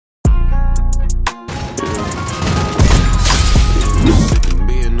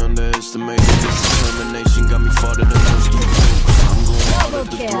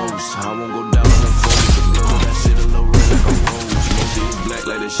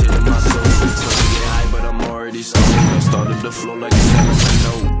shit in my soul. It's gonna get high, but I'm already stoned. I started to flow like a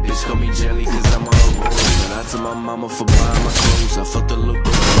salmon. Bitch call me jelly, cause I'm a rose. Shout out to my mama for buying my clothes. I felt the look of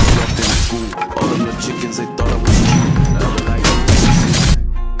I walked in school. All the little chickens, they thought I was cute. Now I'm like,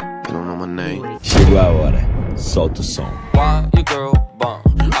 you don't know my name. Chegou a hora, solta o som. Why your girl bum?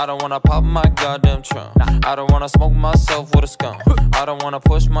 I don't wanna pop my goddamn trunk. I don't wanna smoke myself with a skunk. I don't wanna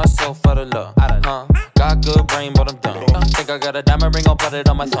push myself out of love. Got good brain, but I'm dumb. Think I got a diamond ring, I'll put it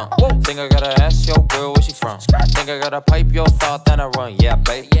on my thumb. Think I gotta ask your girl where she from. Think I gotta pipe your thought, then I run. Yeah,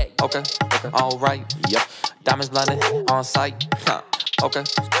 babe. Okay, alright. Yep. Diamonds blinded on sight. Okay,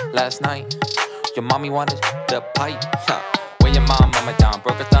 last night your mommy wanted the pipe. When your mama down,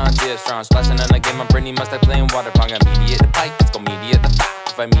 broke a thumb, tears strong. Splashing in the game, I'm pretty much like playing water pong. I mediate the pipe, let's go mediate the thigh.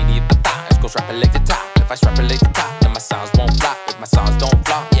 If I mediate the thigh, let's go strap it like the top. If I strap it like the top, then my sounds won't flop. If my sounds don't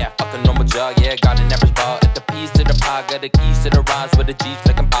flop, yeah, fuck a normal jug. Yeah, got an average ball. At the P's to the pie, got the keys to the rhymes with the G's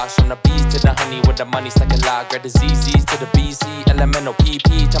flicking posh. From the B's to the honey with the money stacking log. Grab the ZZ's to the BC, elemental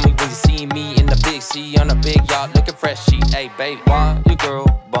PP. Tell me when you see me in the big C on a big yacht, looking fresh. Hey, babe, why your girl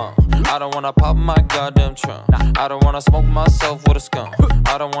bum? I don't wanna pop my goddamn trunk. I don't wanna smoke myself with a skunk.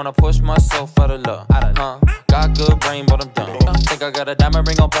 I don't wanna push myself out of love. Got good brain, but I'm dumb. Think I got a diamond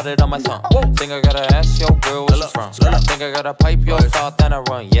ring, I'll put it on my thumb. Think I gotta ask your girl where she from. Think I gotta pipe your thought, then I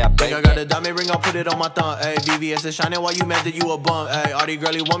run. Yeah, baby. Think I got a diamond ring, I'll put it on my thumb. Ayy, VVS is shining while you mad that you a bum. Ayy, all these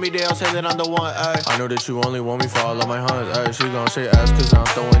girlies want me, they'll say that I'm the one. Ayy, I know that you only want me for all of my hunts. Ayy, she gon' say ass cause I'm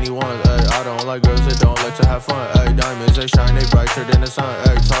throwing any ones. Ayy, I don't like girls that don't like to have fun. Ayy, diamonds, they shine, they brighter than the sun.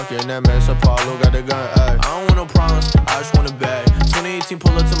 Ayy, talking that mess, Apollo got the gun. Ayy, I don't want no problems, I just want a bag. 2018,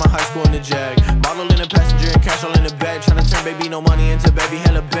 pull up to my high school in the Jag. Model in the passenger and cash all in the bag. Tryna turn baby no money into baby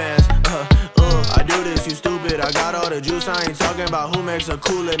hella bands. I do this, you stupid. I got all the juice, I ain't talking about who makes a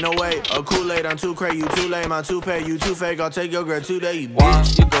Kool-Aid. No way, a Kool-Aid, I'm too crazy, you too lame. I'm too paid, you too fake. I'll take your girl today, you bitch. Why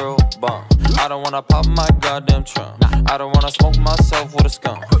your girl bum? I don't wanna pop my goddamn trunk. I don't wanna smoke myself with a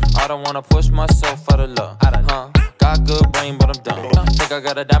skunk. I don't wanna push myself out of love. Got good brain, but I'm dumb. Think I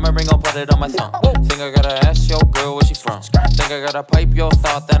got a diamond ring, I'll put it on my thumb. Think I gotta ask your girl where she from. Think I gotta pipe your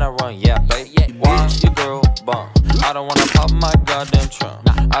thought, then I run. Yeah, babe. Why your girl bum? I don't wanna pop my goddamn trunk.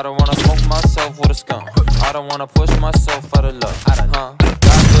 I don't wanna smoke myself with a skunk. I don't wanna push myself out of love. Got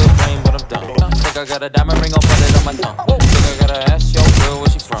good brain, but I'm dumb. Think I got a diamond ring, I'll put it on my thumb. Think I gotta ask your girl where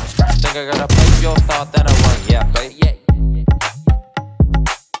she from. Think I gotta pipe your thought, then I run.